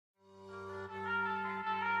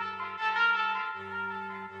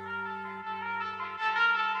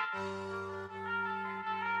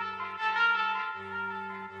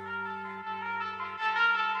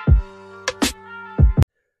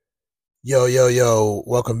Yo, yo, yo,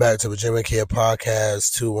 welcome back to Virginia Kid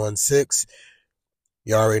Podcast 216.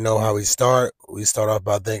 You already know how we start. We start off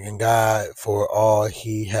by thanking God for all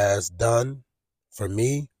he has done for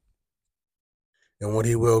me and what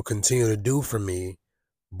he will continue to do for me,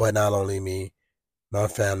 but not only me, my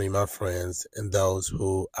family, my friends, and those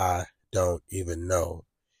who I don't even know.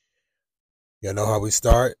 You know how we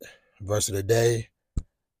start? Verse of the day.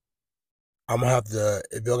 I'm going to have to,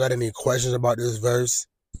 if y'all got any questions about this verse,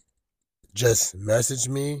 just message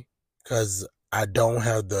me because I don't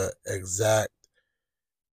have the exact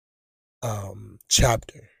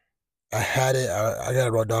chapter. I had it. I got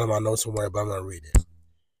it wrote down in my notes somewhere, but I'm gonna read it.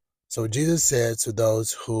 So Jesus said to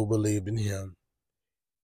those who believed in him,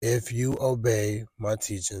 "If you obey my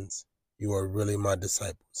teachings, you are really my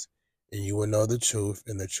disciples, and you will know the truth,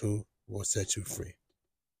 and the truth will set you free."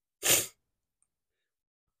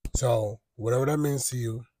 So whatever that means to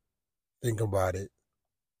you, think about it.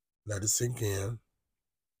 Let it sink in,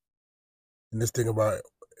 and just think about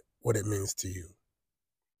what it means to you.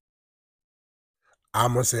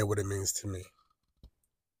 I'm gonna say what it means to me.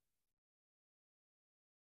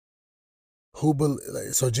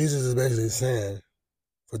 So Jesus is basically saying,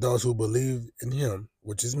 for those who believe in him,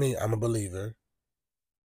 which is me, I'm a believer.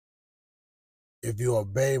 If you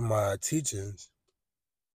obey my teachings,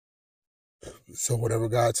 so whatever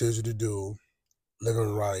God tells you to do,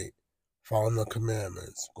 living right, following the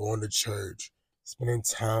commandments, going to church, spending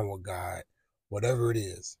time with God, whatever it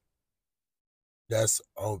is, that's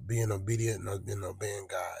being obedient and obeying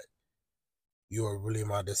God. You are really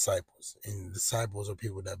my disciples. And disciples are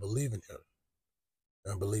people that believe in him.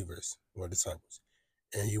 And believers who are disciples.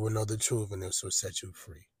 And you will know the truth and this will set you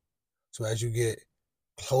free. So as you get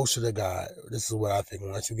closer to God, this is what I think.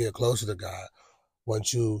 Once you get closer to God,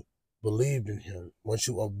 once you believed in him, once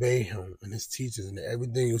you obey him and his teachings and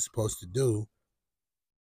everything you're supposed to do,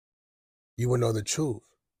 you will know the truth.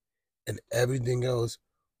 And everything else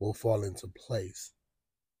will fall into place.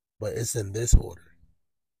 But it's in this order.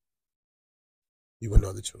 You will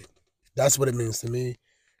know the truth. That's what it means to me.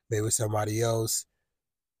 Maybe somebody else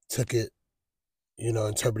took it,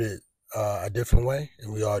 interpreted a different way,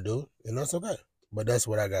 and we all do, and that's okay. But that's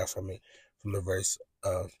what I got from it, from the verse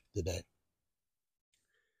of the day.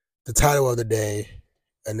 The title of the day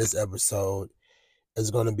in this episode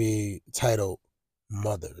is going to be titled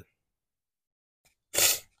Mother.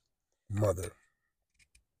 Mother.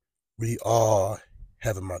 We all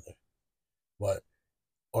have a mother,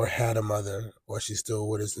 or had a mother, or she's still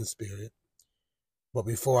with us in spirit. But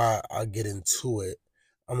before I get into it,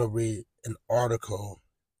 I'm going to read an article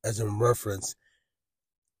as a reference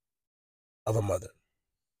of a mother.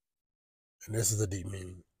 And this is a deep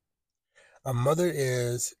meaning. A mother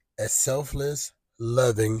is a selfless,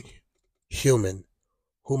 loving human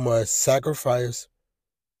who must sacrifice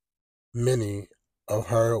many of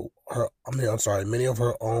many of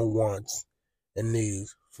her own wants and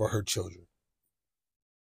needs for her children.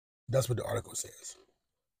 That's what the article says.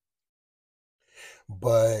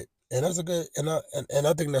 But and that's a good and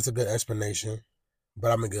I think that's a good explanation.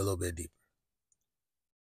 But I'm gonna get a little bit deeper.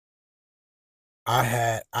 I've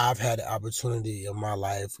had the opportunity in my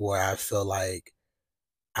life where I feel like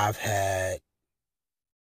I've had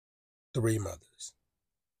three mothers.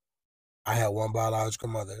 I had one biological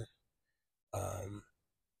mother.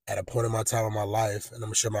 At a point in my time in my life, and I'm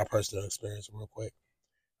gonna share my personal experience real quick.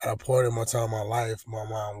 At a point in my time in my life, my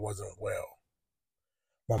mom wasn't well.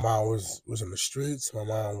 My mom was in the streets. My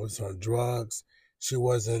mom was on drugs. She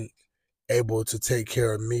wasn't able to take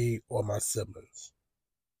care of me or my siblings.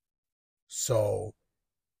 So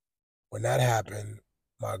when that happened,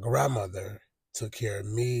 my grandmother took care of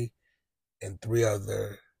me and three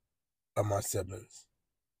other of my siblings.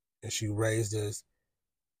 And she raised us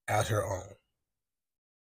as her own.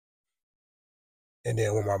 And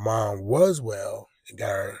then when my mom was well and got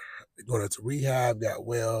her going into rehab, got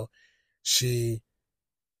well, she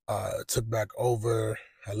took back over.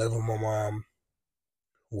 I lived with my mom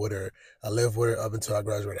with her. I lived with her up until I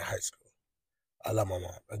graduated high school. I love my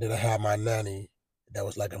mom. And then I had my nanny that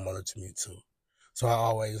was like a mother to me too. So I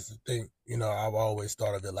always think, I've always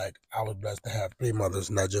thought of it like I was blessed to have three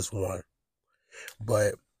mothers, not just one.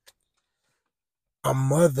 But a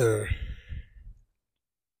mother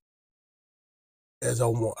is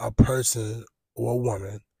a person or a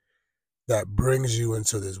woman that brings you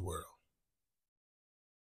into this world.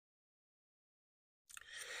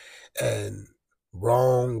 And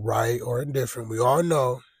wrong, right, or indifferent, we all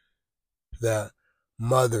know that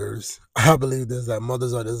mothers, I believe this, that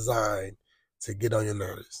mothers are designed to get on your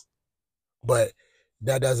nerves. But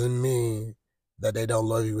that doesn't mean that they don't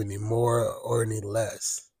love you any more or any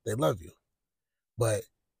less. They love you. But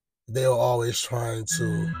they're always trying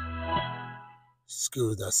to,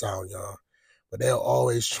 excuse that sound, y'all, but they're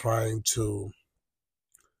always trying to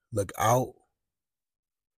look out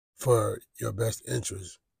for your best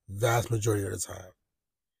interest, vast majority of the time.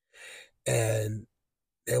 And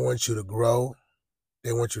they want you to grow.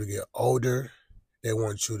 They want you to get older. They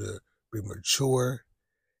want you to be mature.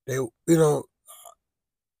 They, they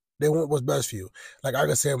want what's best for you. Like I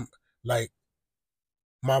could say, like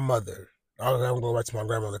my mother, I'm going back to my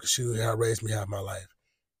grandmother because she had raised me half my life.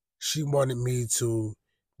 She wanted me to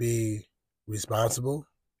be responsible.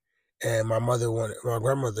 And my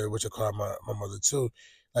grandmother, which I call my mother too,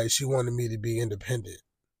 like she wanted me to be independent,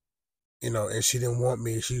 and she didn't want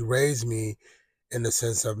me, she raised me in the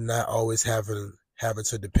sense of not always having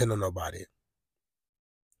to depend on nobody.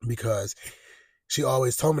 Because she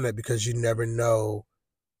always told me that because you never know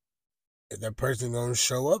if that person gonna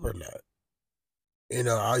show up or not.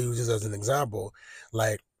 I'll use this as an example.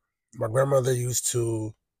 Like my grandmother used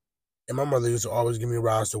to, and my mother used to always give me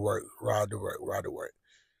rides to work, ride to work.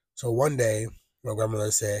 So one day, my grandmother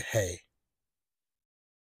said, "Hey,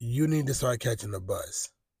 you need to start catching the bus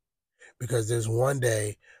because there's one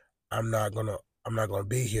day I'm not gonna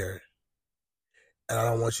be here, and I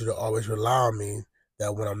don't want you to always rely on me.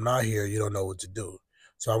 That when I'm not here, you don't know what to do.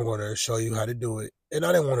 So I'm going to show you how to do it." And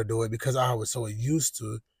I didn't want to do it because I was so used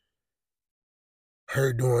to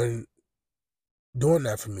her doing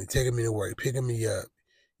that for me, taking me to work, picking me up,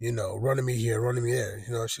 running me here, running me there.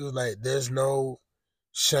 She was like, "There's no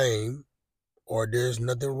shame or there's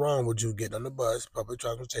nothing wrong with you getting on the bus, public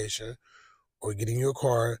transportation, or getting your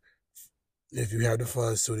car if you have the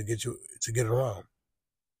funds to get around.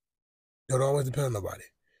 Don't always depend on nobody.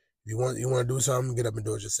 You want to do something, get up and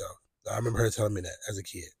do it yourself." I remember her telling me that as a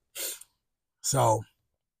kid. So,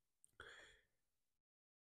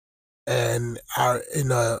 and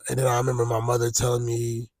then I remember my mother telling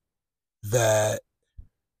me that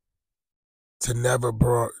she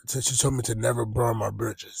told me to never burn my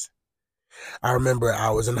bridges. I remember I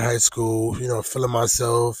was in high school, feeling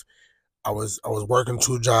myself. I was working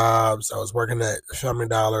 2 jobs. I was working at Family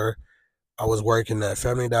Dollar. I was working at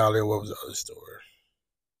Family Dollar. What was the other store?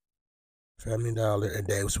 Family Dollar and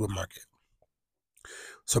Dave's Supermarket.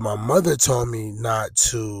 So my mother told me not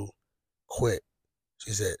to quit.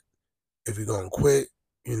 She said, if you're going to quit,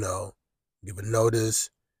 give a notice,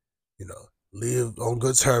 leave on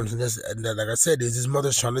good terms. And then, like I said, this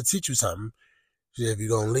mother's trying to teach you something. She said, if you're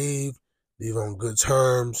going to leave on good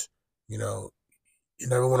terms. You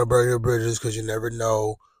never want to burn your bridges because you never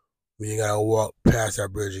know when you got to walk past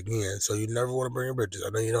that bridge again. So you never want to burn your bridges. I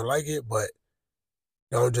know you don't like it, but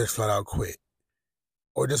don't just flat out quit.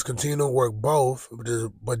 Or just continue to work both,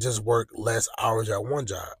 but just work less hours at one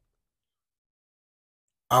job.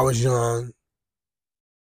 I was young,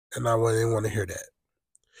 and I didn't want to hear that.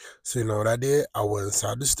 So you know what I did? I went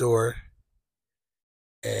inside the store,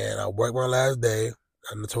 and I worked my last day,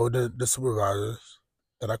 and I told the supervisors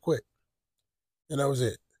that I quit. And that was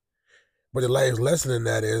it. But the life lesson in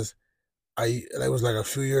that is, it was like a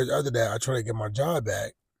few years after that, I tried to get my job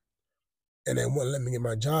back, and they wouldn't let me get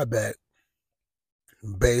my job back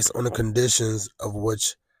based on the conditions of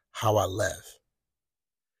how I left.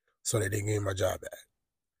 So they didn't give me my job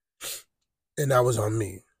back. And that was on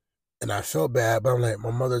me. And I felt bad, but I'm like, my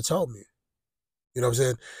mother told me. You know what I'm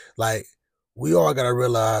saying? Like, we all got to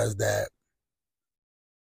realize that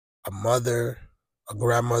a mother, a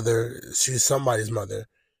grandmother, she's somebody's mother.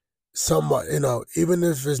 Somebody, even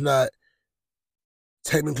if it's not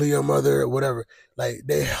technically your mother or whatever, like,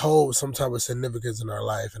 they hold some type of significance in our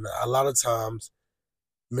life. And a lot of times,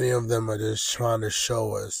 many of them are just trying to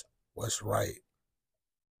show us what's right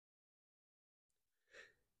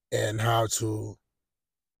and how to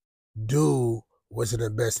do what's in the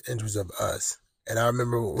best interest of us. And I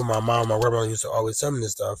remember when my grandma used to always tell me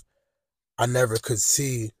this stuff, I never could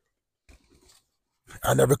see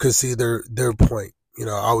their point. I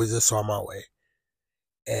always just saw my way.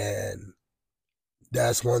 And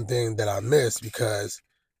that's one thing that I missed because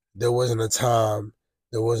there wasn't a time,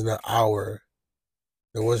 there wasn't an hour,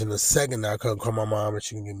 there wasn't a second that I could call my mom and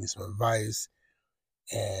she can give me some advice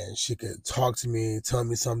and she could talk to me, tell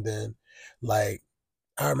me something. Like,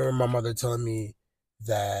 I remember my mother telling me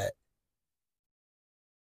that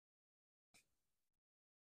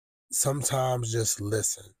sometimes just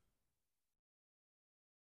listen.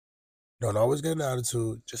 Don't always get an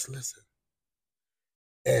attitude, just listen.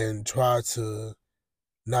 And try to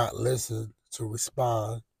not listen to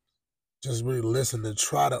respond. Just really listen to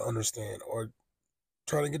try to understand or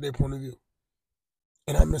try to get their point of view.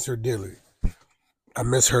 And I miss her dearly. I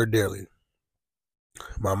miss her dearly.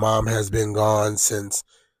 My mom has been gone since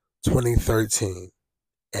 2013.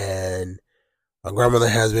 And my grandmother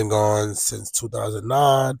has been gone since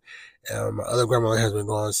 2009, and my other grandmother has been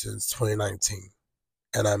gone since 2019,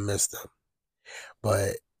 and I miss them.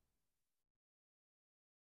 But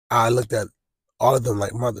I looked at all of them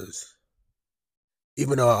like mothers,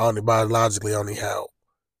 even though I only biologically only had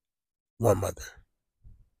one mother.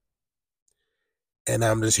 And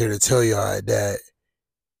I'm just here to tell y'all that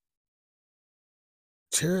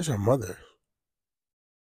cherish your mother.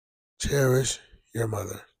 Cherish your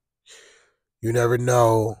mother. You never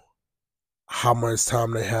know how much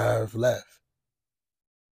time they have left.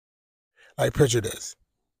 Like, picture this.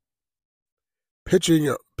 Picture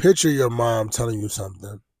your mom telling you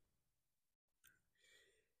something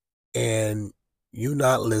and you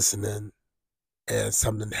not listening and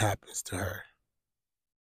something happens to her.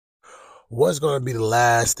 What's going to be the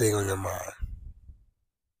last thing on your mind?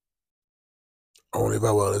 Only if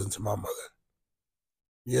I will listen to my mother.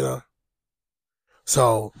 You know?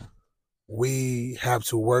 So we have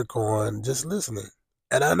to work on just listening.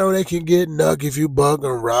 And I know they can get nuck if you bug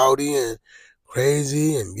and rowdy and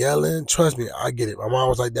crazy and yelling. Trust me, I get it. My mom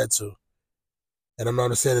was like that too. And I'm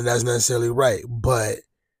not saying that that's necessarily right, but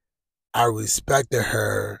I respected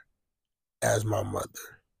her as my mother.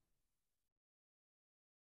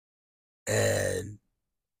 And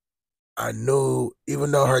I knew,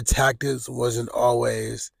 even though her tactics wasn't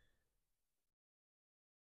always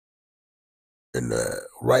in the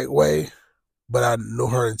right way, but I knew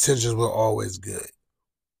her intentions were always good.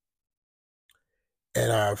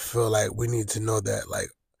 And I feel like we need to know that, like,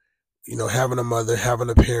 you know, having a mother, having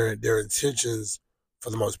a parent, their intentions, for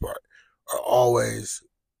the most part, are always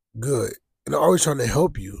good. And they're always trying to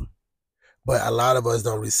help you. But a lot of us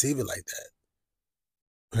don't receive it like that.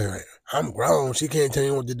 Like, I'm grown. She can't tell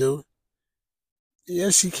me what to do.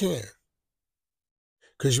 Yes, she can.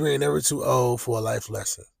 Because you ain't never too old for a life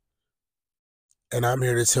lesson. And I'm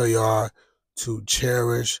here to tell y'all to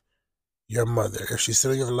cherish your mother. If she's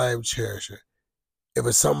still in your life, cherish her. If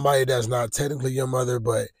it's somebody that's not technically your mother,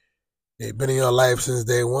 but they've been in your life since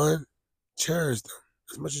day one, cherish them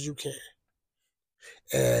as much as you can.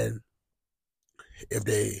 And if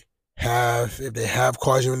they have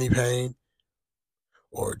caused you any pain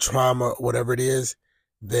or trauma, whatever it is,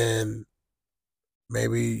 then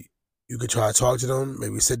maybe you could try to talk to them,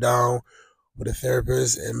 maybe sit down with a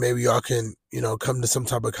therapist, and maybe y'all can, you know, come to some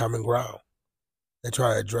type of common ground and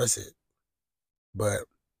try to address it. But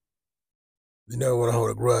you never want to hold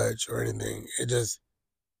a grudge or anything. You just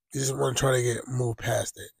want to try to move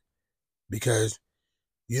past it, because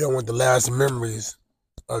you don't want the last memories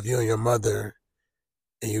of you and your mother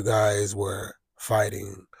and you guys were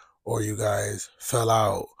fighting, or you guys fell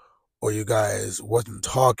out, or you guys wasn't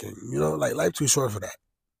talking. You know, like, life too short for that.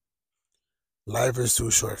 Life is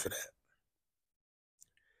too short for that.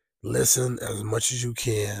 Listen as much as you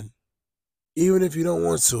can, even if you don't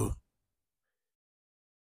want to.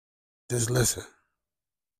 Just listen.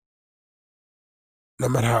 No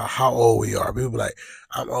matter how old we are. People be like,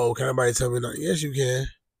 I'm old. Can anybody tell me nothing? Yes, you can.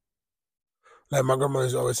 Like my grandma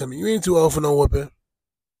used to always tell me, you ain't too old for no whooping.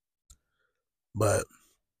 But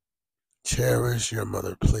cherish your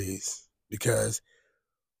mother, please. Because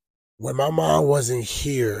when my mom wasn't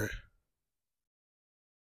here,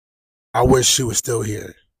 I wish she was still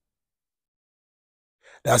here.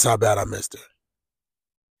 That's how bad I missed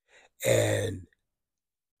her. And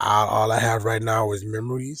all I have right now is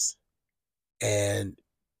memories, and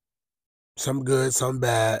some good, some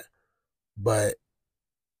bad. But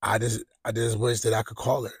I just wish that I could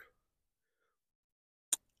call her.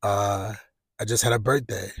 I just had a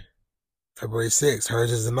birthday, February 6th.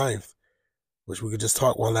 Hers is the 9th. Wish we could just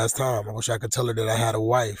talk one last time. I wish I could tell her that I had a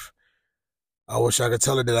wife. I wish I could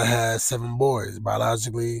tell her that I had 7 boys,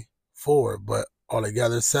 biologically 4, but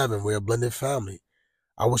altogether 7. We're a blended family.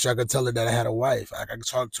 I wish I could tell her that I had a wife. I could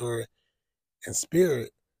talk to her in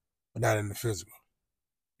spirit, but not in the physical.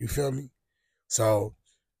 You feel me? So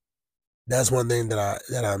that's one thing that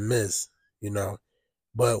I miss, you know.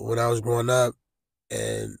 But when I was growing up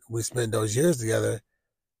and we spent those years together,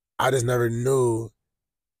 I just never knew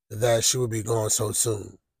that she would be gone so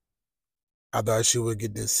soon. I thought she would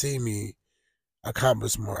get to see me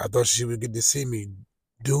accomplish more. I thought she would get to see me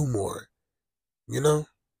do more, you know?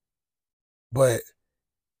 But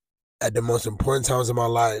at the most important times of my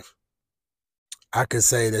life, I could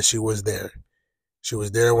say that she was there. She was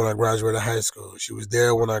there when I graduated high school. She was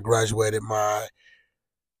there when I graduated my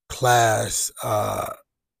class.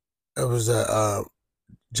 It was a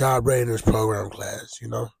job readiness program class, you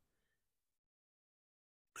know?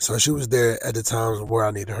 So she was there at the times where I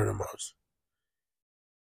needed her the most.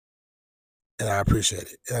 And I appreciate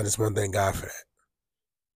it. And I just want to thank God for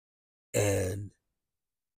that. And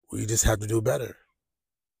We just have to do better.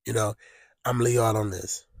 You know, I'm gonna leave y'all on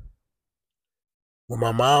this. When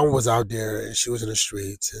my mom was out there and she was in the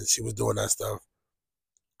streets and she was doing that stuff,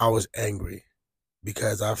 I was angry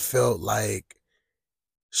because I felt like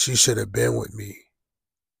she should have been with me.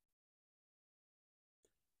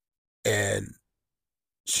 And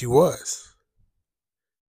she was.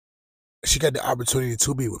 She got the opportunity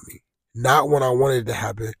to be with me. Not when I wanted it to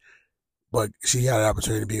happen, but she had an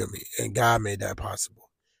opportunity to be with me. And God made that possible.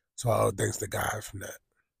 So I owe thanks to God from that.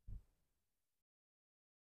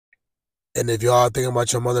 And if y'all thinking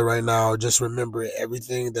about your mother right now, just remember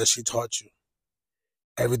everything that she taught you.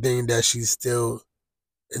 Everything that she still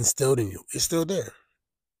instilled in you. It's still there.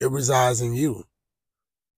 It resides in you.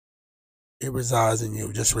 It resides in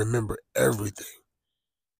you. Just remember everything.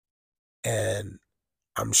 And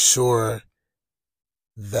I'm sure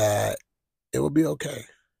that it will be okay.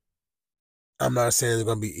 I'm not saying it's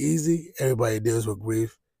going to be easy. Everybody deals with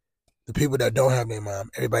grief. The people that don't have their mom,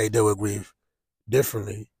 everybody deal with grief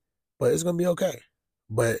differently. But it's going to be okay.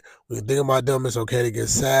 But when you think about them, it's okay to get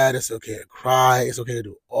sad. It's okay to cry. It's okay to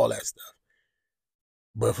do all that stuff.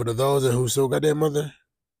 But for those who still got their mother,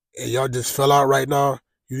 and y'all just fell out right now,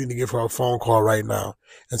 you need to give her a phone call right now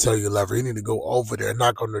and tell you love her. You need to go over there,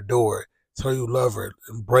 knock on the door, tell you love her,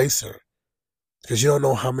 embrace her. Because you don't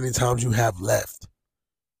know how many times you have left.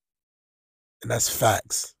 And that's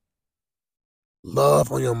facts.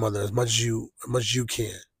 Love on your mother as much as you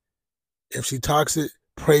can. If she toxic,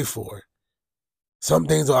 pray for her. Some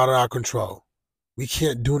things are out of our control. We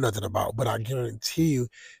can't do nothing about, but I guarantee you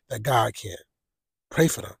that God can. Pray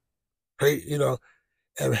for them. Pray,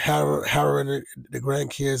 and have her in the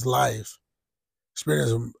grandkids' life.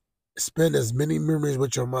 Spend as many memories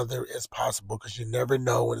with your mother as possible, because you never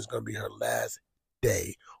know when it's going to be her last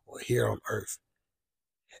day or here on earth.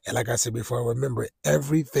 And like I said before, remember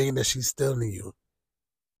everything that she's still in you.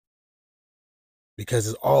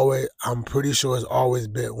 Because I'm pretty sure it's always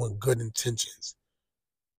been with good intentions.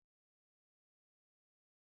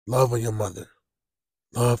 Love on your mother.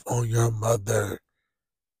 Love on your mother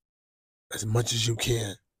as much as you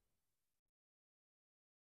can.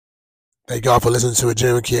 Thank y'all for listening to a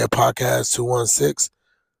Genuine Kid Podcast 216.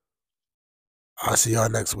 I'll see y'all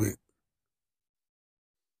next week.